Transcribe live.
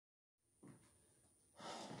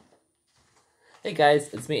Hey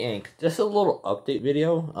guys, it's me Ink. Just a little update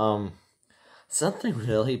video. Something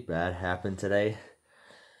really bad happened today.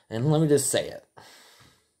 And let me just say it.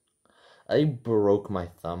 I broke my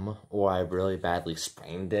thumb, or I really badly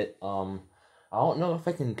sprained it. I don't know if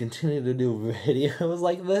I can continue to do videos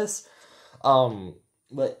like this.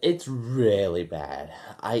 But it's really bad.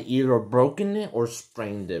 I either broken it or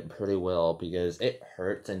sprained it pretty well because it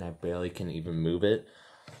hurts and I barely can even move it.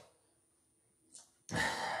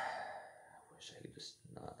 Wish I could just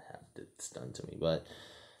not have this done to me, but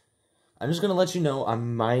I'm just gonna let you know I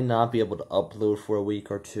might not be able to upload for a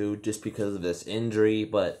week or two just because of this injury,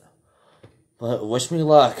 but wish me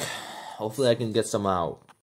luck. Hopefully I can get some out.